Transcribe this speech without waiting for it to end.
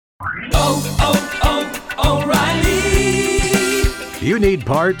O'Reilly! You need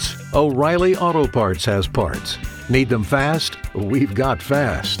parts? O'Reilly Auto Parts has parts. Need them fast? We've got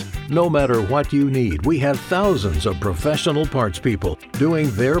fast. No matter what you need, we have thousands of professional parts people doing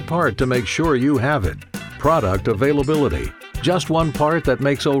their part to make sure you have it. Product availability. Just one part that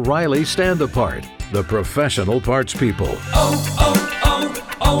makes O'Reilly stand apart. The professional parts people.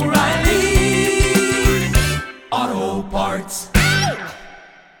 O'Reilly Auto Parts.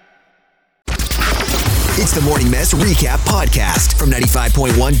 It's the Morning Mess Recap Podcast from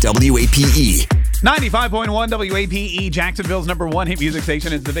 95.1 WAPE. 95.1 WAPE, Jacksonville's number one hit music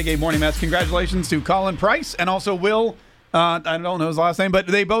station. It's the Big A Morning Mess. Congratulations to Colin Price and also Will. I don't know his last name, but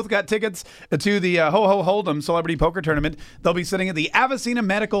they both got tickets to the Ho Ho Hold'em Celebrity Poker Tournament. They'll be sitting at the Avicenna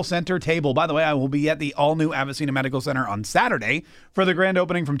Medical Center table. By the way, I will be at the all-new Avicenna Medical Center on Saturday for the grand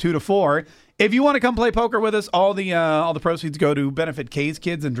opening from 2 to 4. If you want to come play poker with us, all the proceeds go to benefit Kay's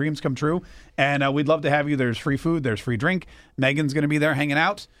Kids and Dreams Come True. And we'd love to have you. There's free food. There's free drink. Megan's going to be there hanging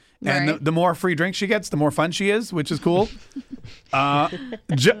out. And the more free drinks she gets, the more fun she is, which is cool.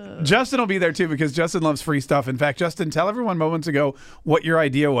 Justin will be there, too, because Justin loves free stuff. In fact, Justin, tell everyone moments ago what your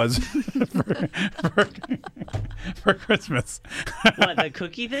idea was for Christmas. What, the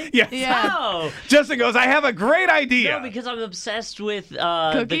cookie thing? Yes. Yeah. Oh. Justin goes, I have a great idea. No, because I'm obsessed with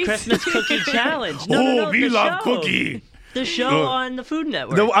the Christmas Cookie Challenge. No, we love cookie. The show on the Food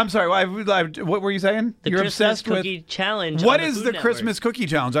Network. I'm sorry. What were you saying? The You're Christmas obsessed Cookie with Challenge. What on is Food the Network. Christmas Cookie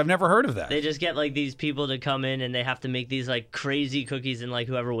Challenge? I've never heard of that. They just get like these people to come in and they have to make these like crazy cookies, and like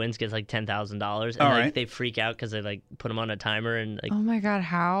whoever wins gets like $10,000. And like they freak out because they like put them on a timer and like. Oh my God!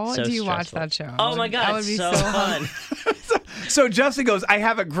 How so do you watch stressful. that show? Oh my God! That would be so fun. So Justin goes, I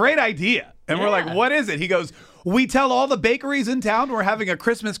have a great idea. And we're like, what is it? He goes, we tell all the bakeries in town we're having a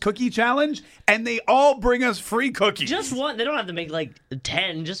Christmas cookie challenge, and they all bring us free cookies. Just one. They don't have to make like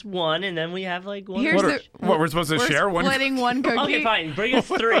 10, just one, and then we have like one. What we're supposed to share? Splitting one cookie. Okay, fine. Bring us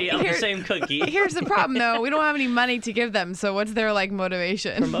 3 of the same cookie. Here's the problem, though. We don't have any money to give them, so what's their like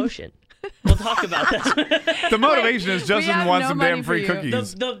motivation? Promotion. We'll talk about that. The motivation is Justin wants some damn free you.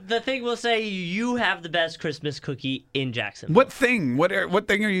 cookies. The thing will say you have the best Christmas cookie in Jacksonville. What thing? What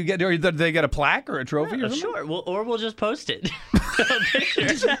thing are you getting? Did they get a plaque or a trophy or something? Sure. We'll just post it.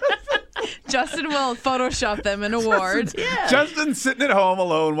 Justin will Photoshop them an award. Justin's sitting at home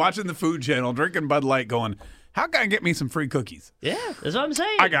alone watching the Food Channel, drinking Bud Light, going, how can I get me some free cookies? Yeah, that's what I'm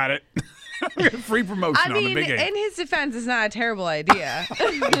saying. I got it. Free promotion on the Big A. In his defense, it's not a terrible idea.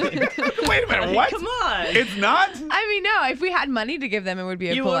 Wait a minute, what? Come on. It's not? I mean, no. If we had money to give them, it would be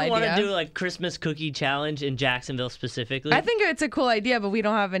a cool idea. You would want to do like Christmas cookie challenge in Jacksonville specifically? I think it's a cool idea, but we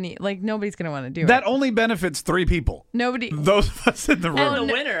don't have any. Like, nobody's gonna want to do it. That only benefits 3 people. Nobody. Those of us in the room. And the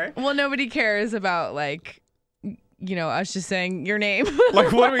winner. Well, nobody cares about like. Us just saying your name.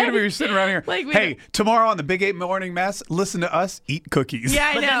 Like, what are we going to be? You're sitting around here. Like, hey, tomorrow on the Big 8 Morning Mess, listen to us eat cookies.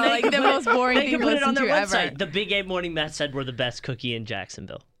 Yeah, I know. Like, the most boring thing to listen to ever. Website. The Big 8 Morning Mess said we're the best cookie in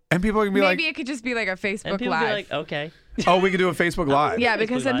Jacksonville. And people can be Maybe it could just be like a Facebook and people Live. Be like, okay. Oh, we could do a Facebook Live. Yeah,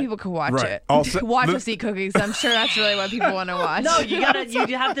 because then people could watch it. Also, watch us eat cookies. I'm sure that's really what people want to watch. No, you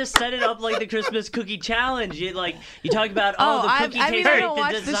have to set it up like the Christmas Cookie Challenge. You talk about the cookie taste, I don't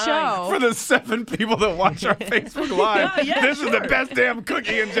watch the show. For the 7 people that watch our Facebook Live, this is the best damn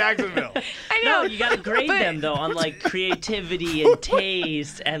cookie in Jacksonville. I know. No, you got to grade them though on like creativity and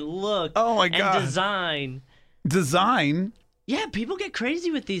taste and look. Oh my God. And design. Design. Yeah, people get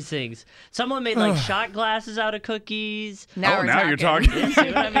crazy with these things. Someone made like shot glasses out of cookies. Now you're talking. You see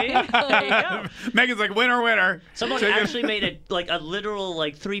what I mean? There you go. Megan's like, winner. Someone actually made a literal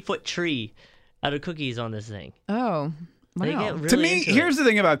 3-foot tree out of cookies on this thing. Oh. Wow. They get really to me, into here's the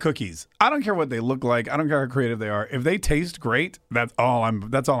thing about cookies. I don't care what they look like. I don't care how creative they are. If they taste great, that's all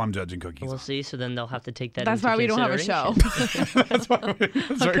I'm judging cookies. We'll see. So then they'll have to take that. That's why we don't have a show. That's why a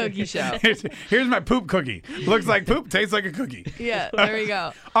cookie show. Here's my poop cookie. Looks like poop, tastes like a cookie. Yeah, there we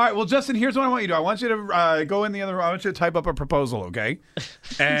go. All right, well, Justin, here's what I want you to do. I want you to go in the other room. I want you to type up a proposal, okay?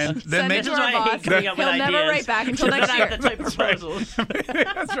 And then send it to our boss. He'll never write back until next year. Proposals.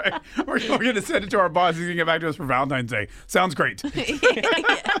 That's right. We're going to send it to our boss. He's going to get back to us for Valentine's Day. Sounds great.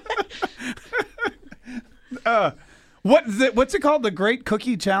 What's it called? The Great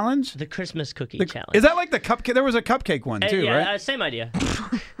Cookie Challenge? The Christmas Cookie Challenge. Is that like the cupcake? There was a cupcake one too, right? Same idea.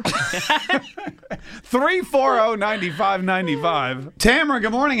 340-9595. Tamara,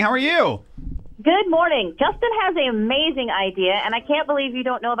 good morning. How are you? Good morning. Justin has an amazing idea, and I can't believe you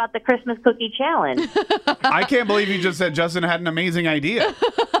don't know about the Christmas Cookie Challenge. I can't believe you just said Justin had an amazing idea.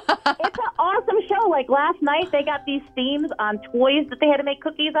 It's an awesome show. Like last night, they got these themes on toys that they had to make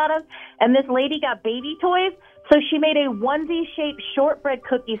cookies out of, and this lady got baby toys. So she made a onesie-shaped shortbread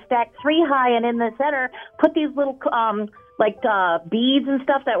cookie stacked 3 high, and in the center put these little beads and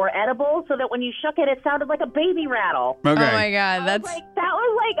stuff that were edible, so that when you shook it, it sounded like a baby rattle. Okay. Oh my God, That was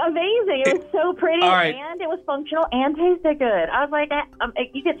amazing. It was so pretty, right. and it was functional and tasted good. I was like,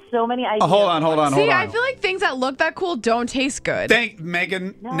 you get so many ideas. Hold on. See, I feel like things that look that cool don't taste good.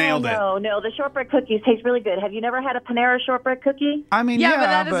 Megan nailed it. No, the shortbread cookies taste really good. Have you never had a Panera shortbread cookie? I mean, yeah, but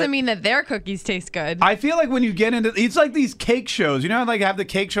that doesn't mean that their cookies taste good. I feel like when you get into, it's like these cake shows. You know how like have the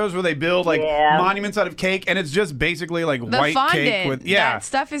cake shows where they build like monuments out of cake, and it's just basically like the white fondant, cake with that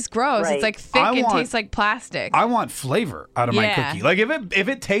stuff is gross. Right. It's like thick and tastes like plastic. I want flavor out of my cookie. Like if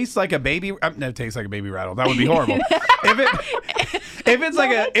it tastes like a baby, no, it tastes like a baby rattle. That would be horrible. if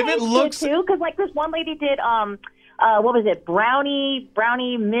it looks too, because like this one lady did what was it, brownie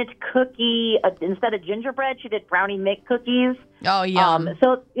mint cookie instead of gingerbread, she did brownie mint cookies. Oh, yum.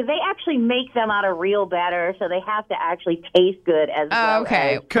 So they actually make them out of real batter, so they have to actually taste good as well.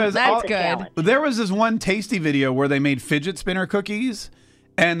 Okay, because that's good. There was this one tasty video where they made fidget spinner cookies,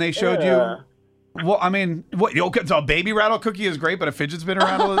 and they showed you. Well, I mean, so a baby rattle cookie is great, but a fidget spinner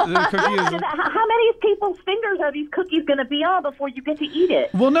rattle cookie is. How many people's fingers are these cookies going to be on before you get to eat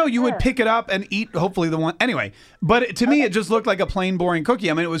it? Well, no, you would pick it up and eat, hopefully, the one. Anyway, but to me, it just looked like a plain, boring cookie.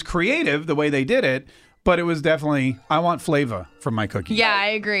 I mean, it was creative the way they did it, but it was definitely, I want flavor from my cookie. Yeah, I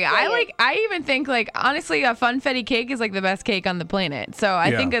agree. I even think, like, honestly, a funfetti cake is like the best cake on the planet. So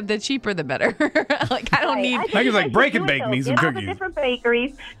I think that the cheaper, the better. Like, I don't need. Megan's like, break and bake me some cookies. Get all cookies. the different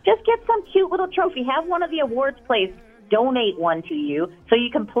bakeries. Just get some cute little trophy. Have one of the awards places donate one to you so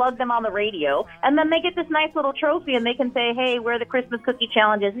you can plug them on the radio, and then they get this nice little trophy, and they can say, hey, we're the Christmas Cookie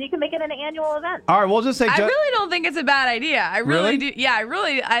Challenges, and you can make it an annual event. All right, we'll just say. I really don't think it's a bad idea. I really do. Yeah, I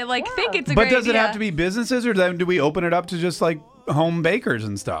think it's a great idea. But does it have to be businesses, or do we open it up to just like home bakers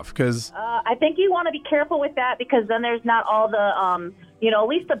and stuff? Because I think you want to be careful with that, because then there's not all the at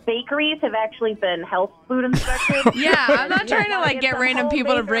least the bakeries have actually been health food inspected. Yeah, I'm not trying to like get random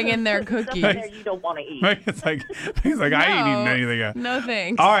people to bring in their cookies. You don't want to eat. It's like I ain't eating anything. No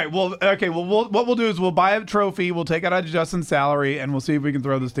thanks. All right, well, okay, well, what we'll do is we'll buy a trophy, we'll take it out of Justin's salary, and we'll see if we can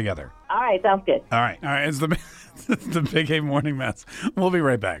throw this together. All right, sounds good. All right, it's the Big A Morning Mess. We'll be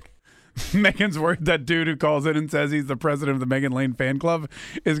right back. Megan's worried that dude who calls in and says he's the president of the Megan Lane fan club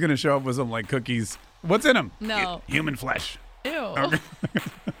is going to show up with some like cookies. What's in them? No. Human flesh. Ew. Okay.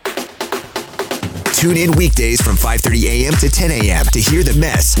 Tune in weekdays from 5:30 a.m. to 10 a.m. to hear the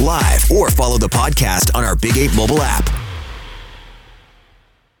mess live or follow the podcast on our Big 8 mobile app.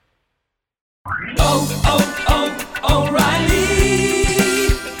 O'Reilly.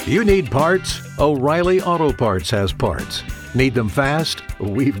 You need parts? O'Reilly Auto Parts has parts. Need them fast?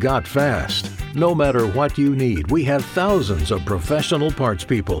 We've got fast. No matter what you need, we have thousands of professional parts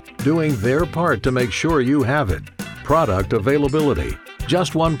people doing their part to make sure you have it. Product availability.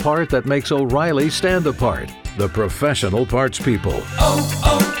 Just one part that makes O'Reilly stand apart. The professional parts people.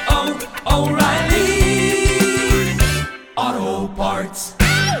 O'Reilly Auto Parts.